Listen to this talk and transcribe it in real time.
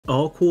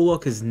Arc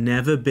Warlock has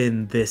never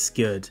been this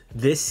good.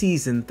 This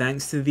season,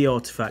 thanks to the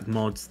artifact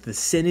mods, the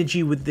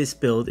synergy with this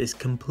build is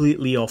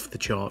completely off the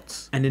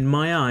charts. And in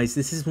my eyes,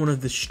 this is one of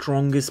the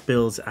strongest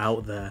builds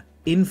out there.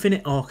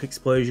 Infinite arc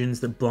explosions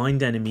that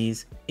blind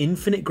enemies,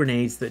 infinite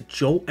grenades that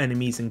jolt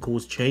enemies and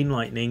cause chain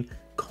lightning,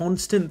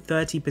 constant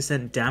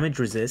 30% damage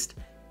resist,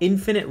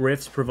 infinite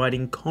rifts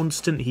providing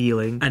constant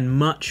healing, and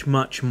much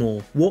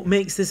more. What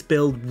makes this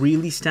build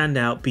really stand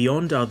out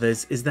beyond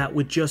others is that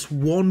with just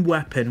one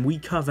weapon we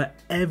cover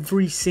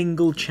every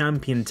single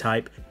champion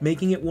type,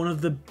 making it one of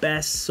the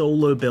best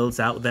solo builds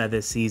out there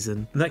this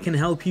season. That can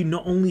help you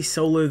not only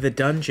solo the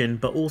dungeon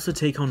but also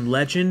take on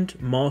Legend,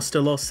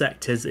 Master Lost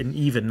sectors, and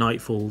even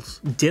Nightfalls.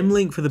 Dim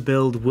link for the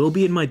build will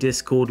be in my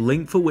Discord,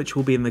 link for which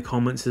will be in the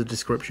comments of the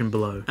description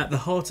below. At the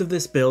heart of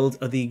this build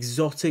are the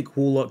exotic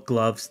Warlock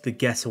gloves, the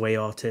Getaway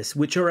artists,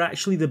 which are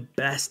actually the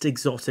best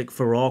exotic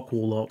for Arc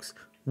Warlocks.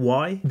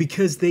 Why?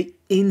 Because they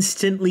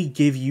instantly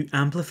give you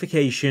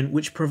amplification,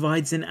 which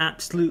provides an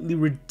absolutely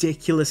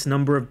ridiculous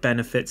number of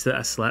benefits that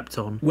are slept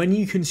on. When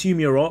you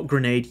consume your Arc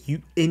Grenade,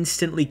 you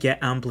instantly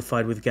get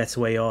amplified with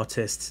Getaway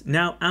artists.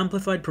 Now,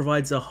 amplified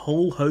provides a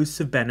whole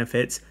host of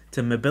benefits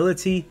to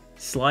mobility,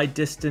 slide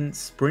distance,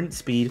 sprint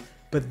speed,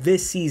 but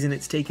this season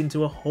it's taken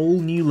to a whole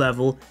new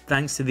level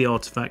thanks to the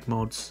artifact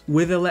mods.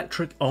 With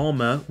electric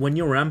armor, when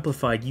you're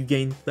amplified you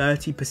gain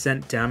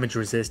 30% damage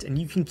resist, and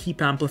you can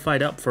keep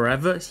amplified up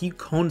forever, so you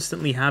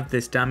constantly have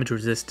this damage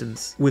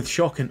resistance. With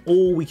shock and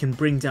awe, we can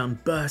bring down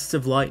bursts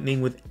of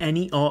lightning with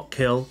any arc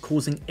kill,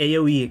 causing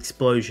AoE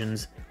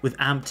explosions. With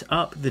amped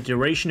up, the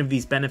duration of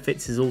these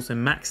benefits is also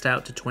maxed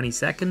out to 20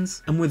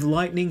 seconds. And with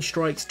lightning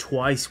strikes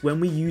twice, when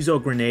we use our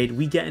grenade,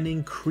 we get an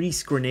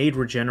increased grenade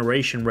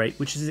regeneration rate,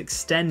 which is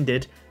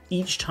extended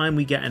each time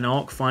we get an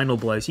arc final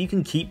blow. So you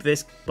can keep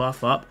this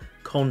buff up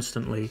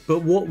constantly.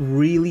 But what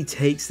really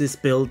takes this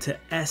build to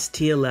S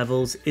tier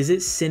levels is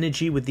its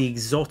synergy with the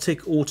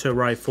exotic auto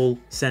rifle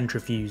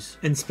Centrifuse,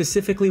 and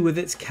specifically with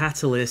its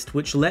catalyst,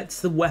 which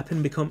lets the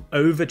weapon become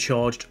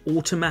overcharged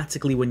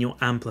automatically when you're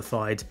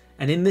amplified.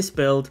 And in this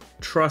build,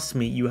 trust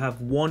me, you have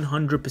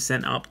 100%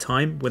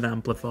 uptime with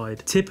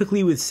amplified.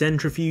 Typically with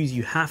Centrifuse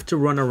you have to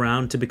run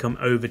around to become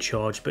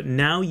overcharged, but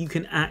now you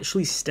can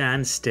actually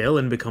stand still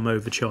and become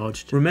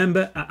overcharged.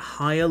 Remember, at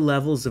higher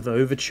levels of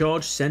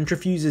overcharge,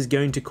 Centrifuse is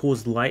going to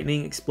cause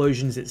lightning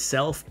explosions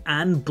itself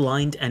and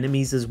blind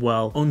enemies as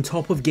well, on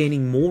top of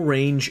gaining more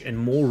range and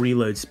more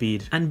reload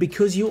speed. And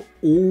because you're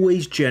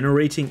always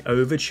generating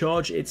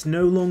overcharge, it's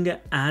no longer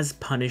as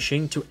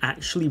punishing to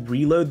actually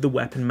reload the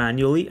weapon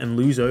manually and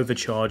lose overcharge,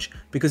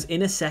 because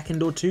in a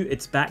second or two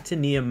it's back to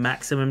near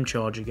maximum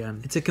charge again.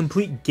 It's a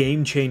complete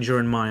game changer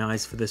in my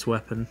eyes for this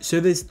weapon.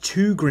 So there's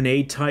two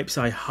grenade types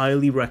I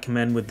highly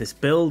recommend with this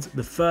build.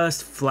 The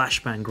first,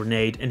 Flashbang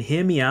Grenade, and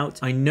hear me out,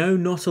 I know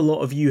not a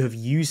lot of you have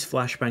used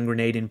Flashbang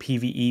Grenade in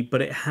PvE,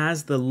 but it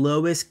has the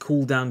lowest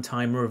cooldown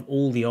timer of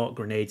all the arc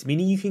grenades,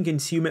 meaning you can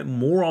consume it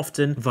more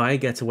often via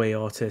Getaway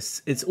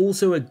artists. It's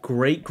also a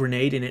great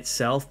grenade in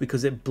itself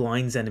because it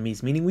blinds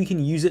enemies, meaning we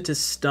can use it to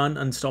stun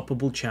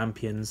unstoppable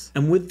champions.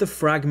 And with the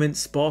fragment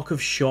Spark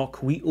of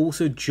Shock, we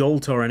also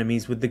jolt our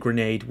enemies with the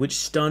grenade, which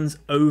stuns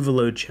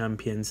overload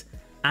champions.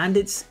 And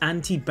it's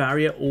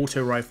anti-barrier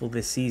auto rifle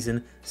this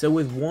season, so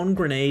with one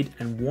grenade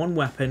and one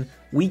weapon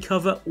we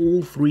cover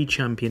all three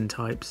champion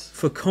types.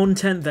 For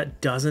content that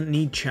doesn't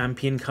need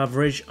champion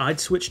coverage, I'd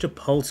switch to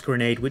Pulse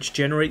Grenade, which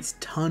generates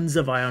tons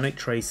of ionic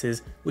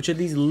traces, which are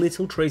these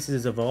little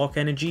traces of arc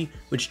energy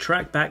which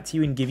track back to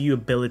you and give you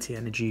ability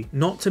energy.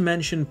 Not to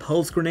mention,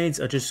 Pulse Grenades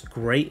are just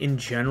great in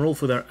general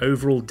for their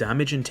overall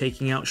damage and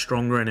taking out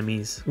stronger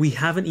enemies. We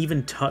haven't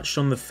even touched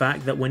on the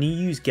fact that when you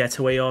use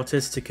Getaway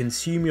artists to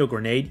consume your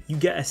grenade, you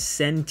get a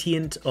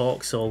sentient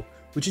Arc Soul,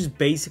 which is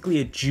basically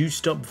a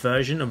juiced up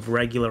version of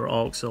regular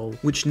Arc Soul,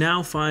 which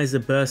now fires a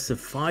burst of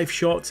 5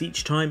 shots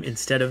each time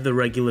instead of the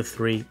regular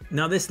 3.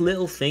 Now this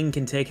little thing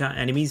can take out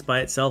enemies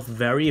by itself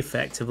very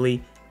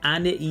effectively,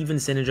 and it even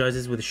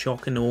synergizes with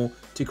Shock and Awe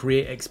to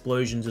create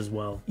explosions as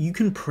well. You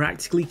can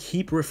practically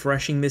keep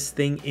refreshing this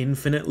thing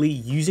infinitely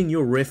using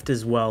your Rift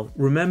as well.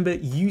 Remember,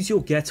 use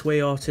your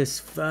Getaway artists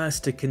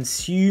first to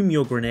consume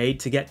your grenade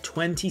to get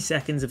 20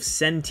 seconds of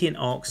sentient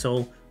Arc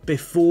Soul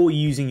before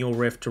using your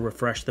Rift to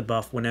refresh the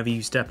buff whenever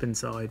you step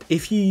inside.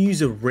 If you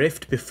use a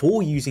Rift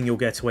before using your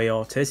Getaway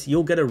artist,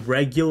 you'll get a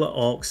regular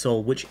Arc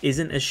Soul which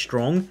isn't as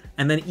strong,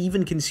 and then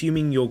even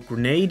consuming your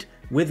grenade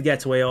with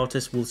Getaway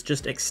artist will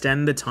just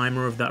extend the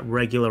timer of that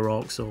regular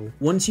Arc Soul.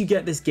 Once you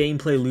get this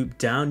gameplay loop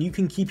down, you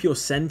can keep your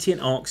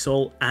sentient Arc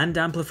Soul and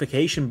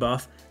amplification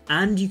buff,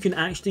 and you can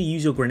actually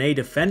use your grenade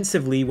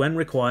offensively when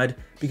required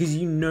because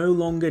you no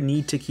longer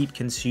need to keep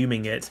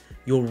consuming it.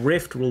 Your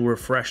Rift will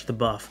refresh the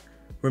buff.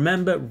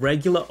 Remember,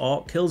 regular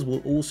arc kills will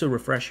also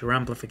refresh your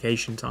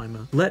amplification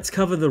timer. Let's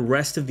cover the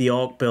rest of the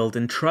arc build,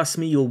 and trust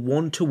me, you'll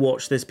want to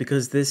watch this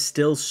because there's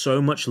still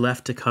so much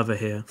left to cover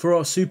here. For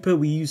our super,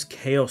 we use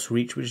Chaos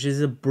Reach, which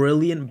is a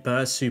brilliant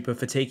burst super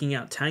for taking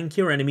out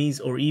tankier enemies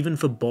or even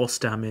for boss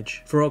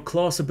damage. For our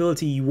class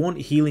ability, you want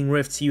Healing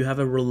Rift so you have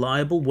a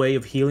reliable way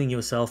of healing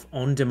yourself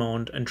on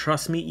demand, and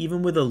trust me,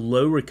 even with a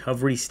low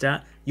recovery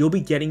stat, you'll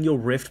be getting your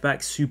Rift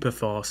back super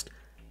fast.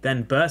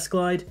 Then Burst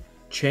Glide,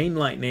 Chain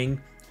Lightning,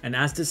 and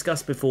as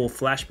discussed before,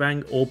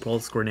 Flashbang or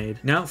Pulse Grenade.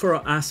 Now for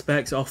our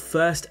aspects, our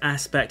first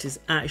aspect is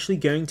actually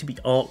going to be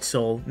Arc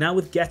Soul. Now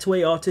with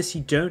Getaway artists,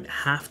 you don't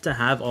have to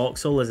have Arc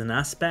Soul as an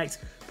aspect,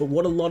 but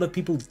what a lot of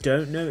people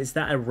don't know is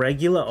that a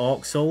regular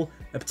Arc Soul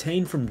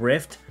obtained from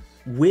Rift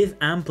with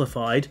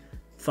Amplified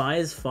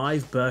fires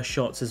 5 burst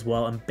shots as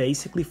well and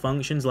basically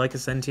functions like a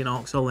sentient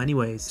Arc Soul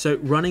anyways. So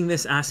running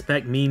this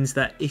aspect means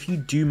that if you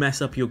do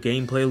mess up your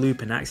gameplay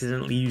loop and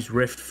accidentally use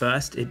Rift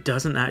first, it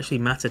doesn't actually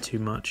matter too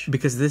much,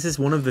 because this is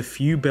one of the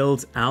few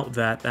builds out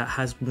there that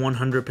has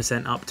 100%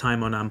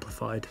 uptime on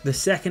Amplified. The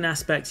second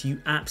aspect you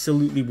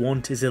absolutely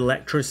want is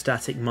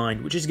Electrostatic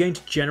Mind, which is going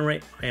to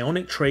generate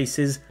ionic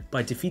traces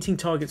by defeating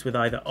targets with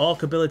either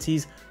arc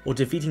abilities or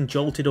defeating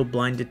jolted or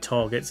blinded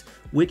targets,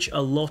 which a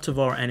lot of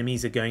our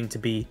enemies are going to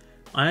be.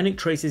 Ionic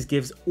Traces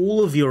gives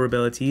all of your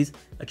abilities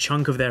a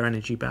chunk of their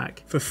energy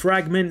back. For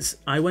fragments,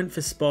 I went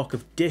for Spark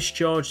of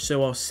Discharge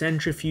so our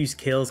Centrifuse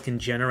kills can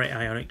generate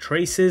Ionic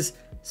Traces,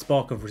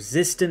 Spark of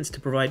Resistance to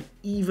provide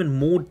even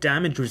more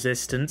damage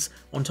resistance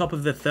on top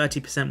of the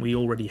 30% we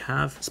already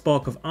have,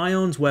 Spark of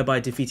Ions whereby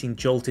defeating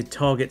jolted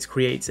targets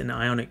creates an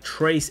Ionic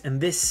Trace, and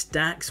this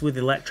stacks with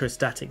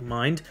Electrostatic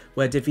Mind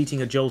where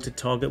defeating a jolted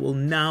target will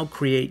now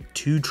create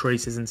 2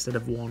 traces instead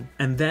of 1.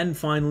 And then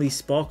finally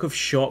Spark of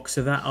Shock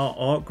so that our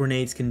arc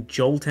grenades can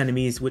jolt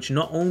enemies, which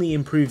not only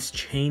improves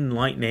Chain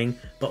Lightning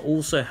but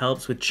also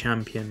helps with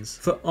champions.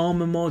 For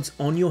armor mods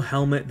on your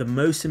helmet, the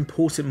most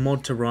important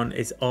mod to run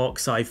is Arc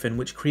Siphon,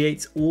 which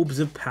creates orbs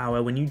of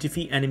power when you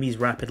defeat enemies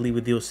rapidly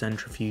with your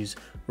Centrifuse.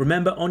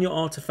 Remember, on your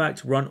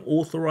artifact, run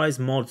authorized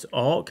mods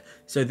Arc,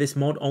 so this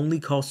mod only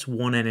costs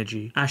 1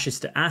 energy.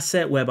 Ashes to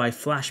Asset, whereby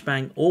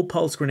Flashbang or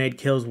Pulse Grenade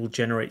kills will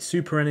generate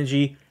super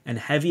energy, and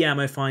Heavy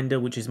Ammo Finder,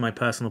 which is my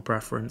personal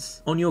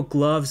preference. On your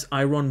gloves,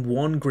 I run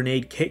 1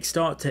 Grenade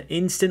Kickstart to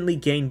instantly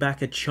gain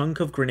back a chunk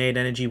of grenade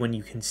energy when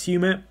you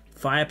consume it,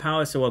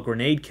 Firepower so our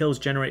grenade kills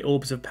generate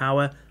orbs of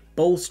power,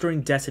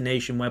 Bolstering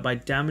Detonation whereby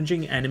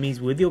damaging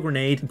enemies with your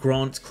grenade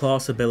grants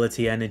class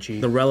ability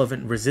energy. The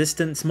relevant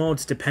resistance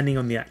mods depending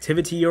on the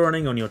activity you're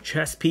running on your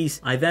chest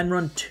piece. I then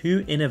run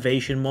 2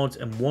 innovation mods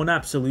and 1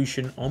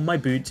 absolution on my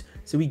boots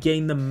so we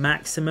gain the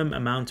maximum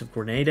amount of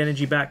grenade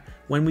energy back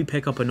when we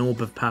pick up an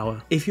orb of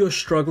power. If you're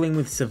struggling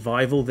with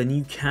survival, then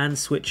you can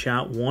switch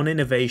out 1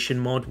 innovation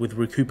mod with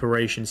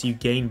recuperation so you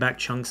gain back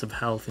chunks of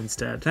health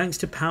instead. Thanks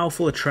to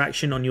powerful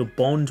attraction on your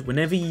bond,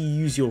 whenever you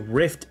use your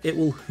rift, it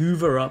will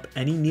hoover up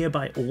any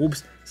nearby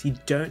orbs so you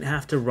don't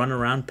have to run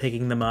around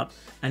picking them up,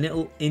 and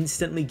it'll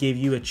instantly give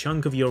you a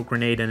chunk of your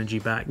grenade energy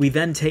back. We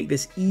then take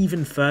this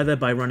even further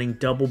by running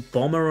double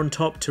bomber on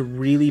top to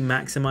really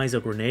maximize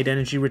our grenade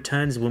energy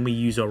returns when we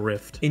use our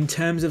rift. In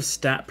terms of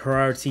stat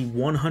priority,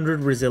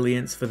 100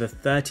 resilience for the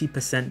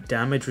 30%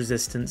 damage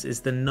resistance is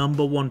the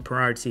 #1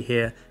 priority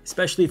here,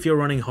 especially if you're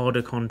running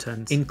harder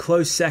content. In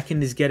close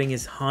second is getting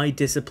as high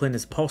discipline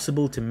as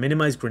possible to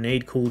minimize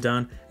grenade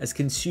cooldown, as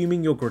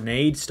consuming your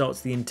grenade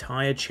starts the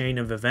entire chain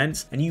of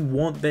events, and you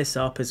want this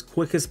up as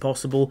quick as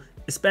possible,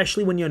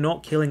 especially when you're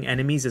not killing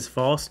enemies as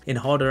fast in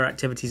harder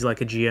activities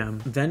like a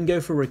GM. Then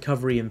go for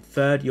recovery in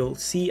third. You'll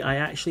see I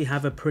actually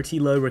have a pretty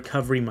low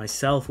recovery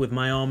myself with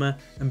my armor,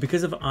 and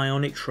because of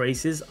Ionic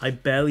Traces, I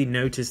barely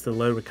noticed the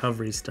low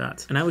recovery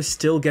stat, and I was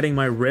still getting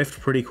my rift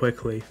pretty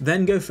quickly.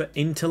 Then go for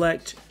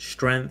intellect,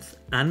 strength,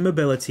 and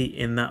mobility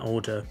in that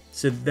order.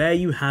 So there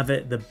you have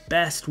it, the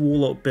best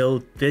Warlock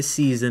build this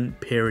season,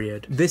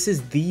 period. This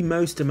is the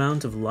most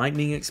amount of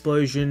lightning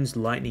explosions,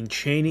 lightning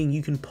chaining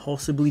you can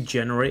possibly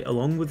generate,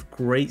 along with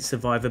great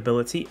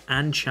survivability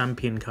and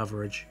champion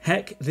coverage.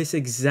 Heck, this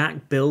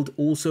exact build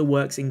also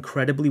works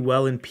incredibly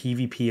well in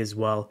PvP as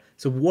well.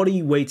 So what are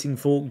you waiting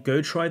for?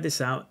 Go try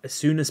this out as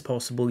soon as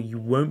possible, you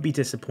won't be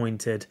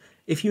disappointed.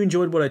 If you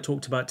enjoyed what I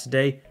talked about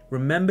today,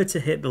 remember to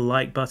hit the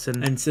like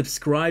button and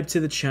subscribe to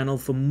the channel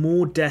for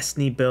more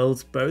Destiny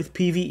builds, both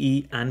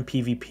PvE and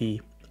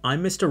PvP.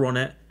 I'm Mr.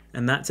 Ronnet,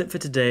 and that's it for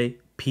today.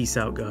 Peace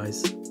out,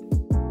 guys.